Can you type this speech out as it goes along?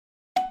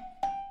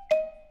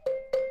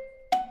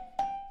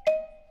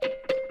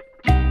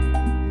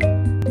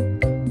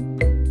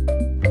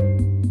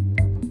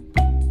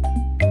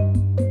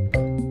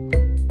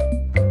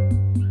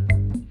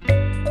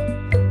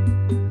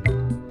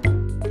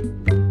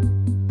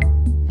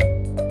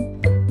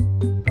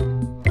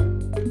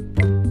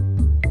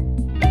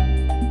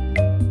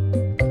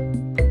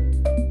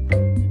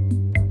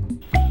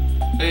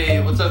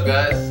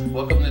guys,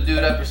 welcome to Dude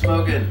After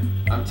Smoking.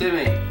 I'm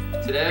Timmy.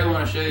 Today I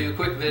want to show you a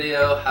quick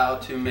video how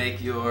to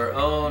make your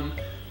own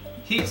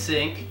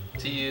heatsink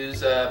to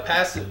use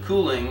passive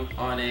cooling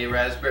on a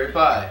Raspberry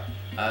Pi.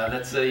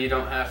 That's so you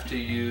don't have to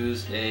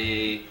use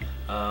a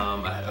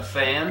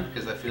fan,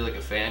 because I feel like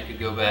a fan could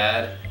go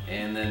bad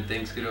and then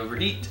things could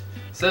overheat.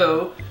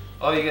 So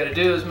all you got to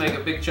do is make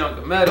a big chunk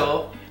of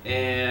metal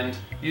and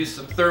use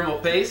some thermal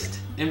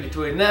paste in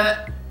between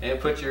that, and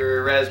put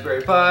your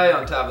Raspberry Pi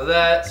on top of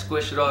that,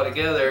 squish it all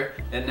together,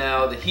 and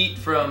now the heat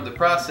from the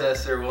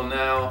processor will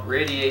now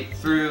radiate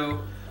through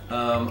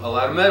a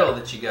lot of metal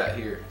that you got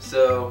here.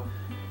 So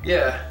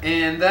yeah,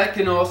 and that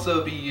can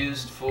also be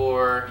used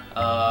for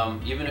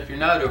even if you're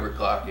not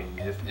overclocking.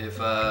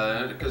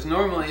 Because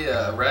normally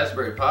a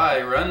Raspberry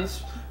Pi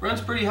runs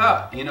pretty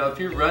hot. You know, if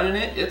you're running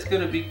it, it's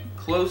going to be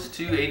close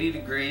to 80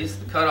 degrees.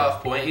 The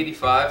cutoff point,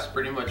 85, is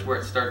pretty much where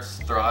it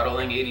starts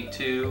throttling.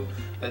 82,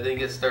 I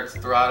think it starts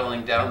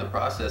throttling down the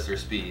processor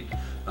speed.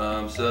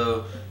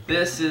 So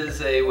this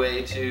is a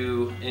way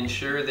to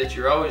ensure that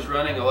you're always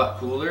running a lot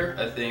cooler.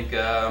 I think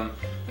a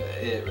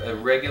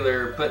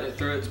regular, putting it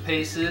through its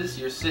paces,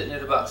 you're sitting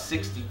at about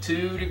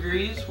 62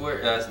 degrees, where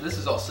this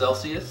is all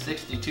Celsius,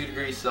 62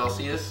 degrees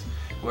Celsius,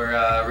 where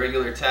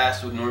regular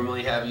tasks would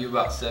normally have you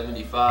about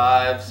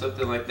 75,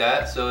 something like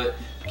that. So it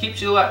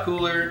keeps you a lot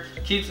cooler,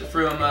 keeps it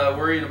from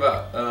worrying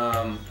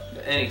about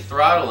any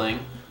throttling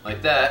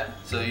like that.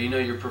 So you know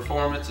your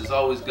performance is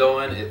always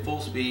going at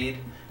full speed.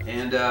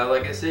 And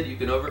like I said, you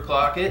can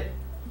overclock it,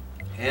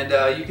 and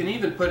you can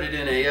even put it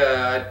in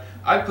a,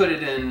 I put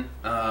it in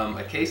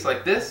a case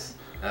like this,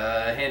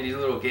 a handy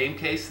little game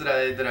case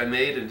that I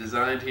made and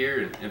designed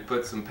here, and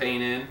put some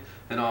paint in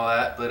and all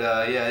that. But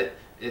yeah,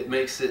 it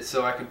makes it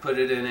so I can put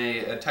it in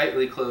a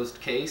tightly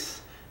closed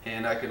case,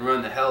 and I can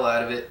run the hell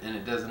out of it, and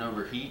it doesn't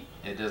overheat.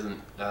 It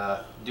doesn't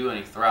do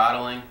any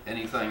throttling,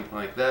 anything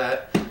like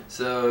that.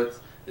 So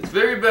it's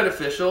very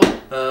beneficial.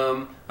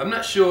 I'm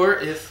not sure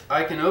if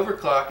I can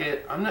overclock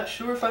it. I'm not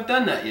sure if I've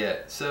done that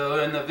yet.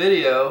 So in the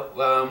video,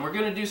 we're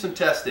going to do some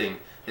testing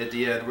at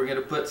the end. We're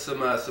going to put some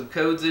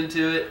codes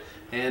into it,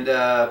 and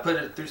put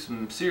it through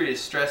some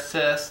serious stress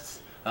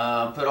tests.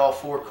 Put all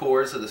 4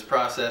 cores of this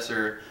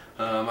processor.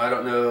 I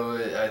don't know,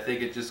 I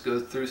think it just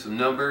goes through some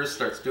numbers,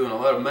 starts doing a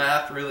lot of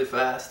math really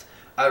fast.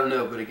 I don't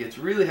know, but it gets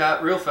really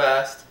hot real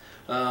fast.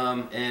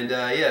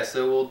 Yeah,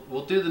 so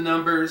we'll do the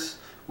numbers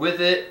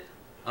with it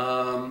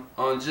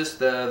on just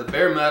the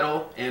bare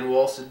metal, and we'll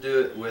also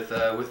do it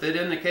with it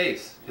in the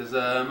case, because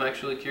I'm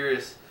actually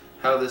curious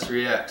how this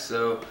reacts.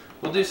 So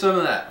we'll do some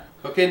of that.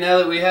 Okay, now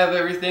that we have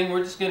everything,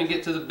 we're just going to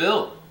get to the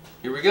build.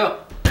 Here we go.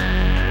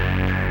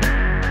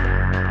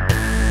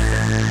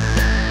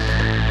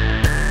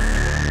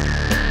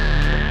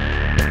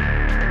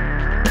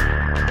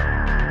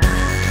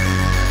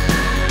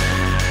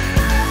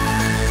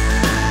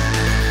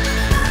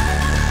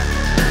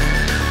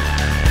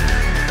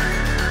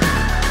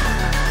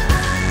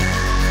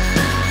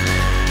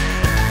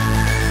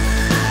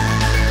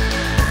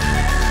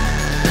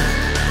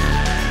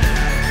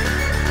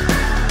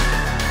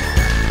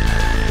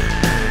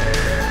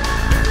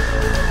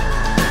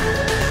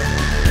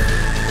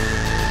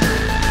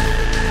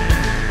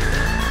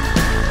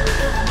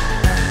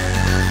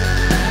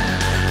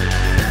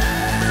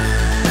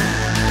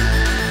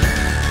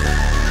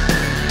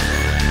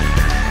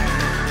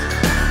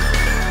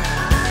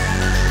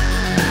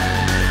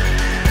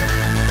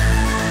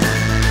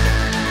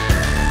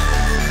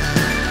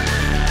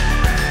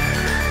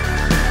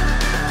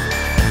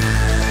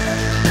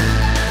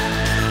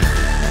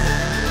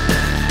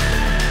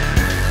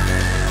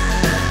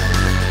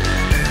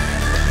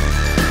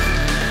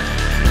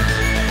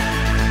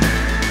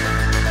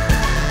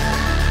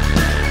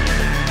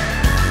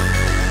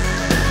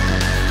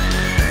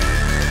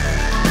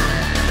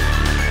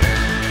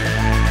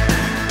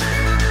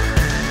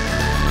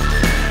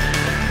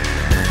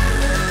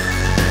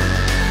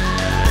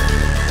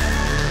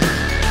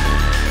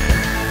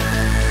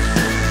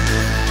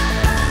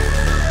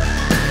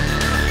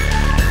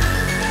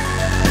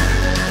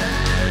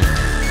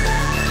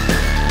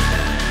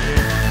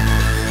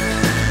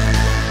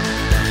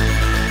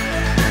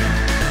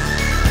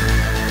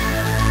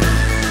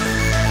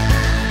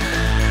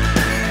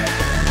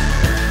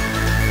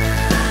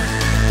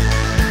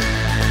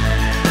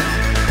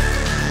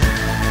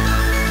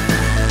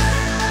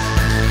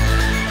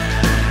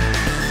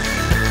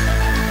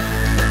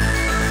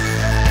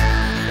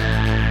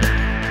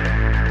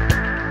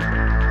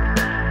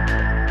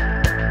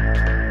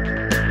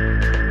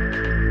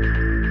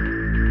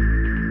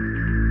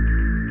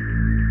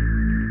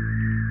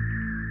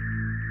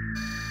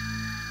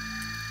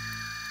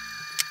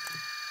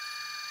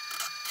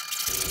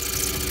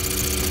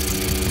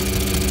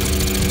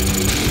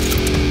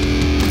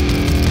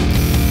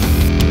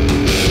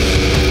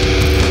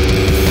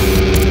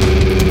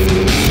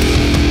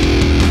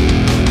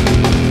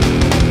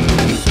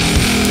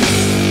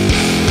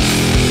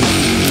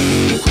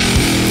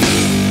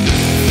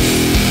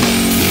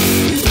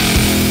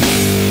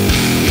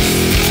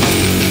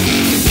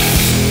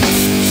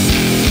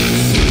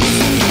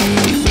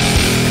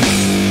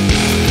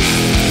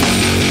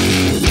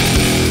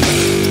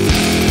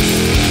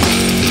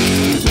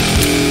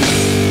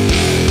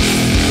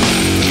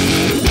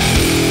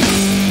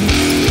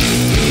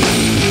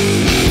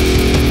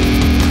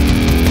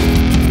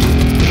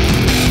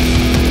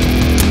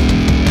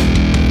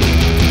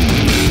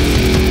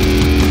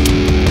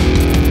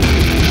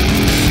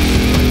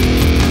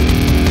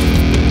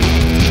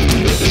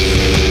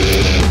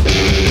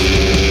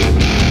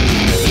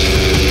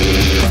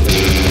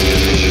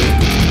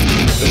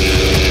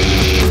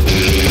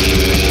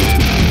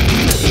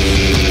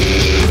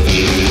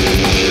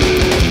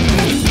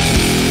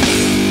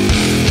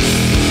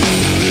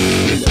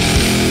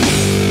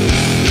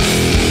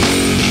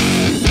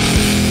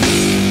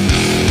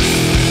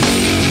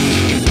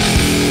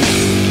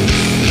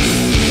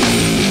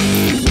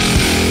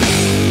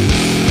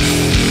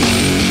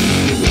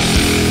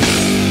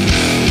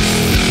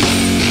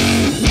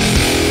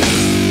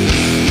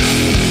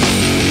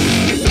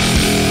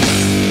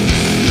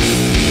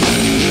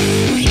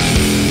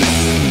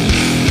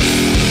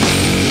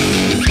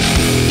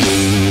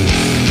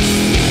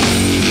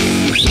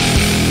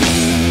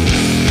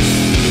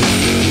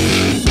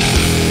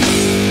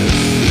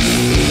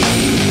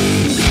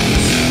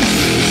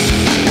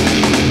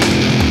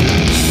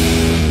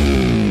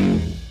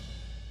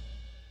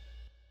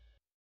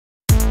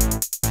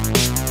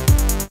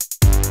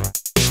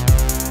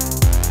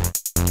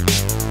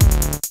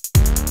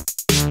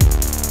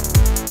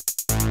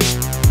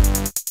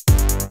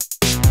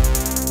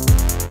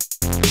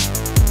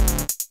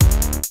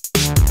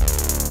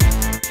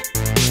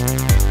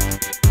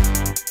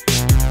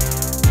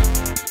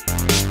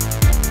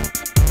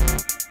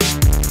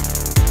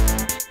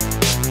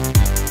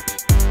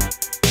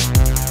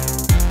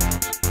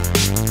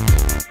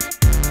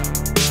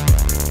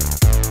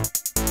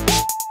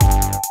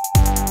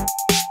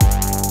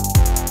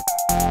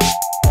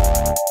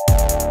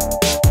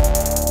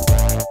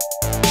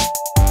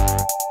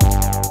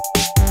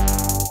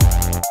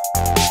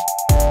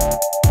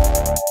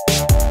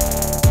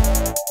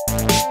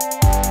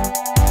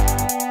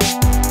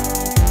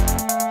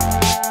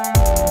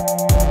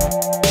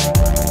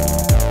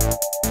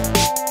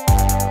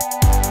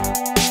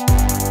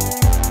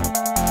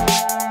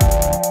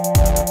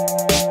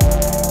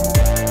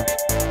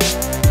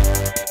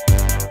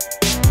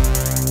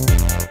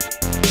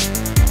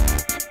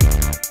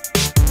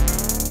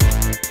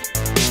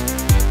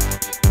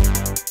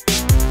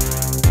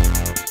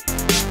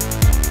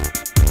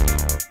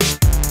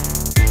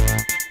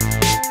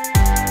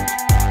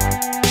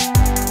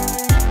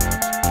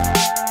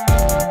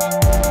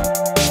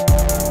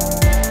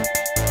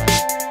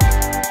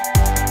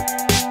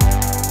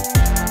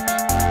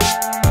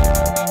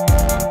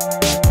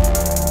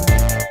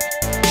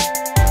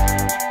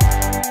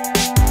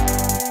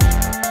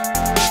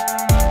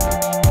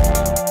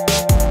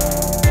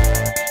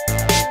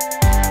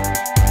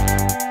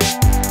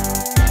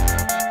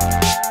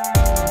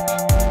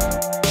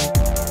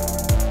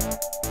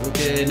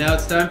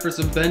 time for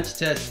some bench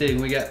testing.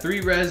 We got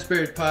 3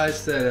 Raspberry Pis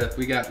set up.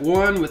 We got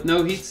one with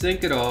no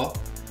heatsink at all.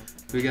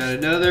 We got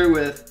another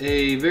with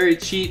a very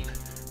cheap,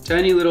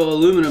 tiny little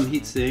aluminum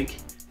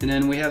heatsink. And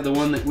then we have the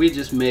one that we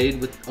just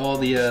made with all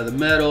the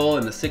metal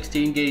and the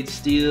 16 gauge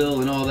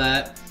steel and all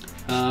that.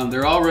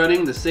 They're all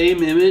running the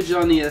same image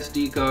on the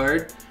SD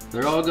card.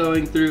 They're all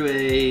going through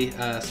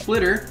a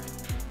splitter,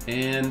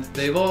 and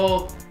they've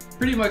all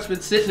pretty much been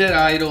sitting at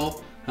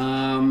idle,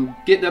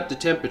 getting up to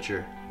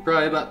temperature.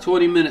 Probably about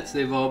 20 minutes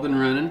they've all been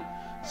running.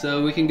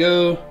 So we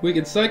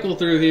can cycle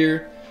through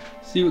here,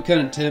 see what kind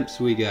of temps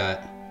we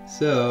got.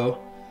 So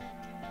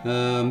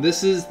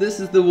this is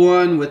the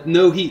one with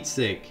no heat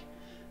sink.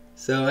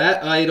 So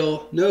at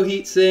idle, no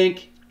heat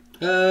sink,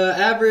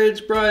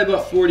 average probably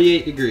about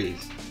 48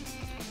 degrees.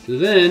 So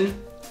then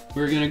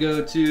we're gonna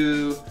go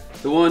to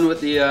the one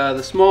with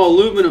the small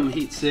aluminum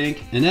heat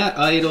sink, and at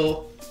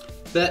idle,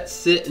 that's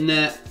sitting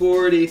at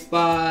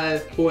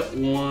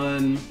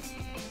 45.1,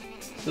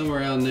 somewhere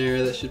around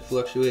there. That should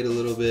fluctuate a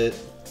little bit,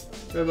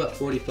 probably about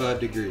 45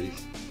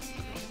 degrees.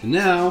 And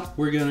now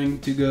we're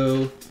going to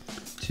go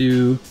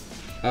to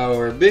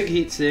our big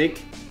heat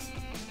sink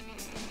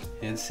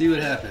and see what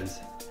happens.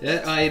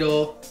 At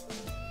idle,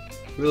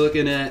 we're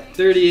looking at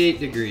 38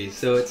 degrees.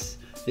 So it's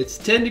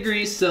 10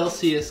 degrees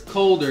Celsius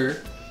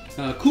colder,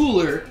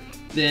 cooler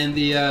than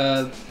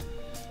the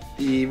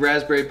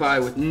Raspberry Pi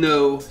with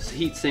no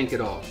heat sink at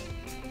all.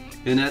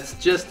 And that's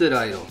just at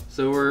idle.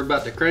 So we're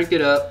about to crank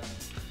it up.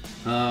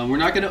 We're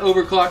not going to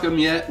overclock them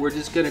yet. We're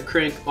just going to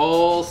crank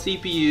all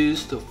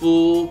CPUs to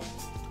full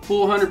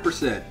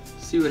 100%.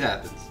 See what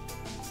happens.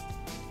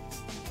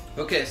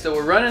 Okay, so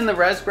we're running the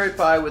Raspberry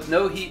Pi with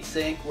no heat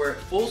sink. We're at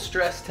full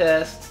stress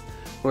test.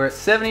 We're at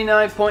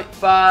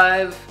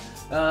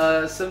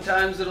 79.5.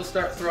 Sometimes it'll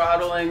start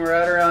throttling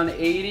right around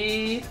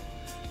 80.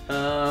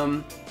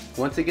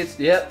 Once it gets,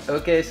 yep,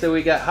 okay, so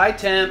we got high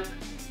temp.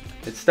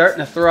 It's starting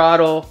to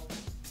throttle.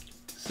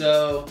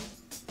 So,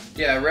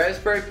 yeah,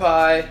 Raspberry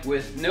Pi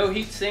with no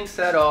heat sinks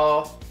at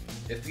all.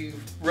 If you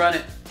run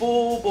it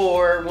full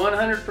bore,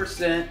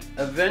 100%,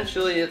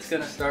 eventually it's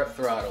gonna start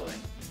throttling.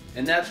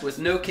 And that's with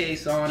no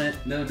case on it,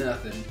 no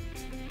nothing.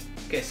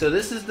 Okay, so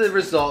this is the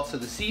results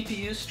of the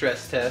CPU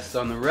stress test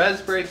on the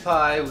Raspberry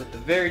Pi with the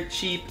very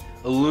cheap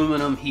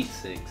aluminum heat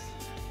sinks.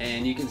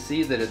 And you can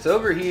see that it's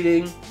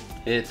overheating,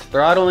 it's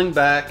throttling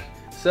back.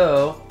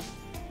 So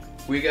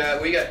we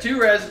got 2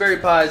 Raspberry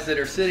Pis that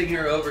are sitting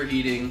here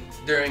overheating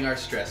during our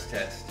stress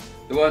test.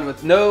 The one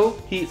with no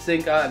heat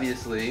sink,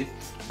 obviously.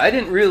 I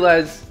didn't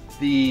realize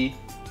the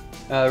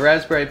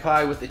Raspberry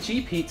Pi with the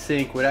cheap heat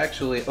sink would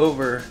actually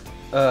overheat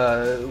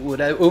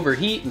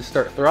and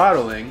start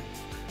throttling,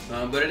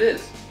 but it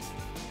is.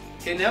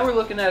 Okay, now we're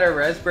looking at our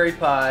Raspberry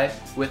Pi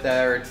with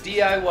our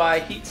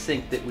DIY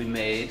heatsink that we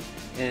made,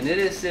 and it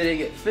is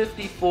sitting at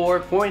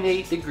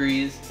 54.8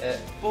 degrees at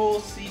full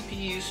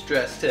CPU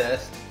stress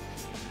test.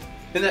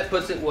 And that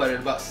puts it, what, at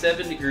about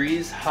 7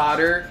 degrees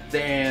hotter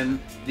than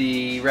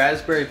the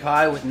Raspberry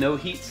Pi with no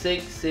heat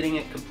sink sitting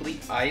at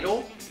complete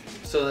idle.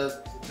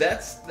 So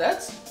that's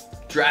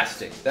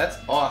drastic, that's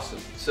awesome.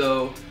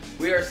 So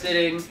we are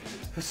sitting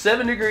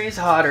 7 degrees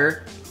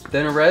hotter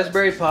than a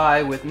Raspberry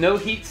Pi with no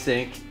heat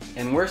sink,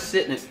 and we're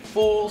sitting at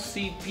full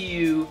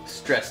CPU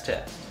stress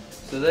test.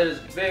 So that is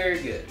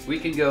very good. We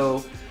can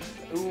go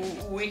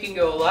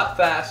a lot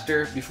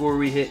faster before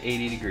we hit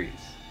 80 degrees,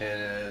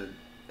 and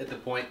at the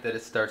point that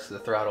it starts to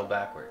throttle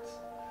backwards.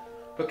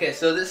 Okay,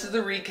 so this is the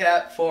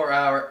recap for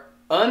our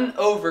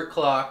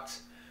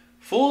unoverclocked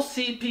full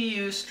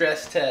CPU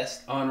stress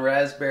test on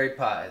Raspberry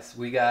Pis.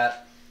 We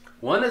got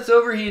one that's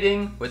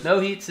overheating with no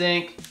heat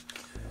sink.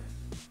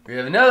 We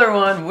have another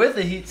one with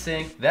a heat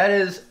sink that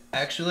is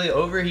actually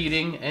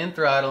overheating and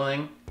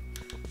throttling.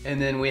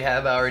 And then we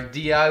have our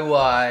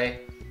DIY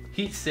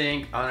heat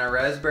sink on our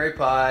Raspberry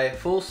Pi,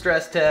 full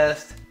stress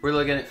test. We're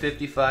looking at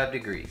 55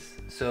 degrees.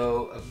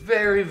 So a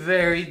very,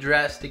 very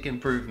drastic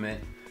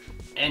improvement,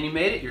 and you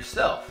made it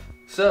yourself.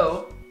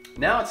 So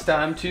now it's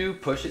time to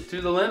push it to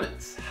the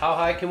limits. How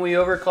high can we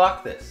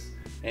overclock this?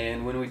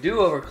 And when we do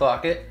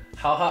overclock it,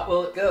 how hot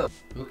will it go?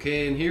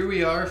 Okay, and here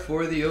we are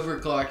for the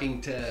overclocking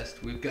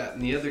test. We've gotten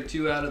the other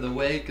 2 out of the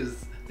way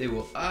because they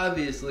will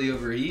obviously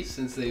overheat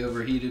since they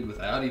overheated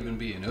without even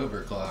being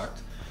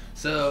overclocked.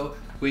 So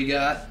we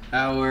got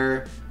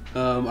our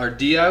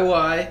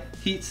DIY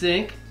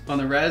heatsink on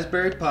the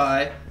Raspberry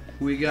Pi.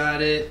 We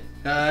got it,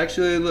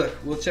 actually look,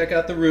 we'll check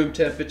out the room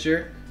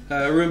temperature.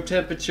 Room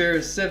temperature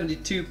is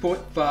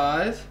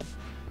 72.5.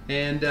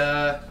 And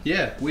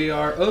yeah, we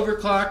are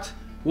overclocked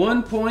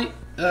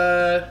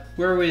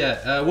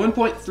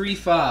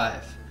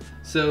 1.35.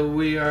 So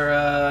we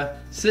are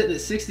sitting at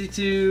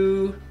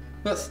 62,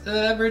 well,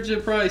 average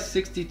of probably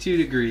 62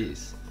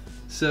 degrees.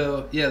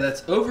 So yeah,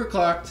 that's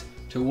overclocked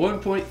to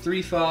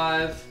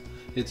 1.35.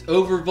 It's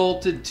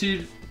overvolted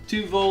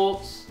 2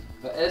 volts.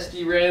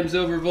 SD RAM's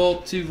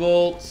overvolt 2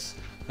 volts.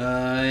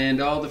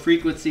 And all the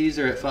frequencies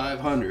are at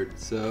 500.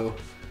 So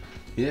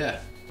yeah.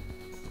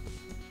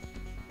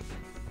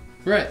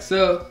 Right,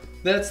 so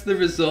that's the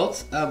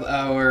results of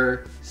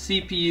our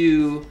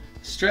CPU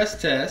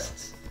stress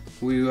tests.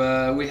 We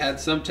had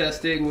some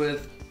testing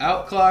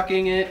without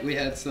clocking it. We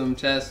had some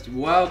tests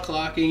while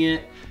clocking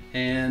it,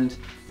 and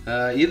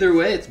either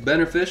way, it's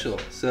beneficial.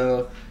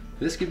 So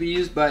this could be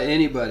used by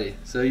anybody.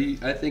 So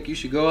I think you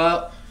should go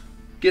out,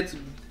 get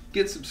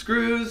some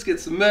screws, get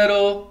some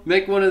metal,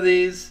 make one of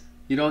these.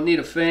 You don't need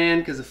a fan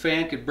because a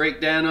fan could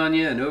break down on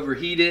you and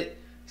overheat it.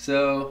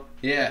 So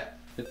yeah,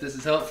 if this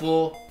is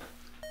helpful,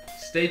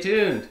 stay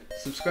tuned,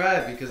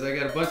 subscribe, because I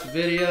got a bunch of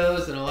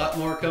videos and a lot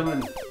more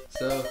coming.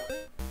 So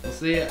we'll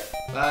see ya.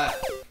 Bye.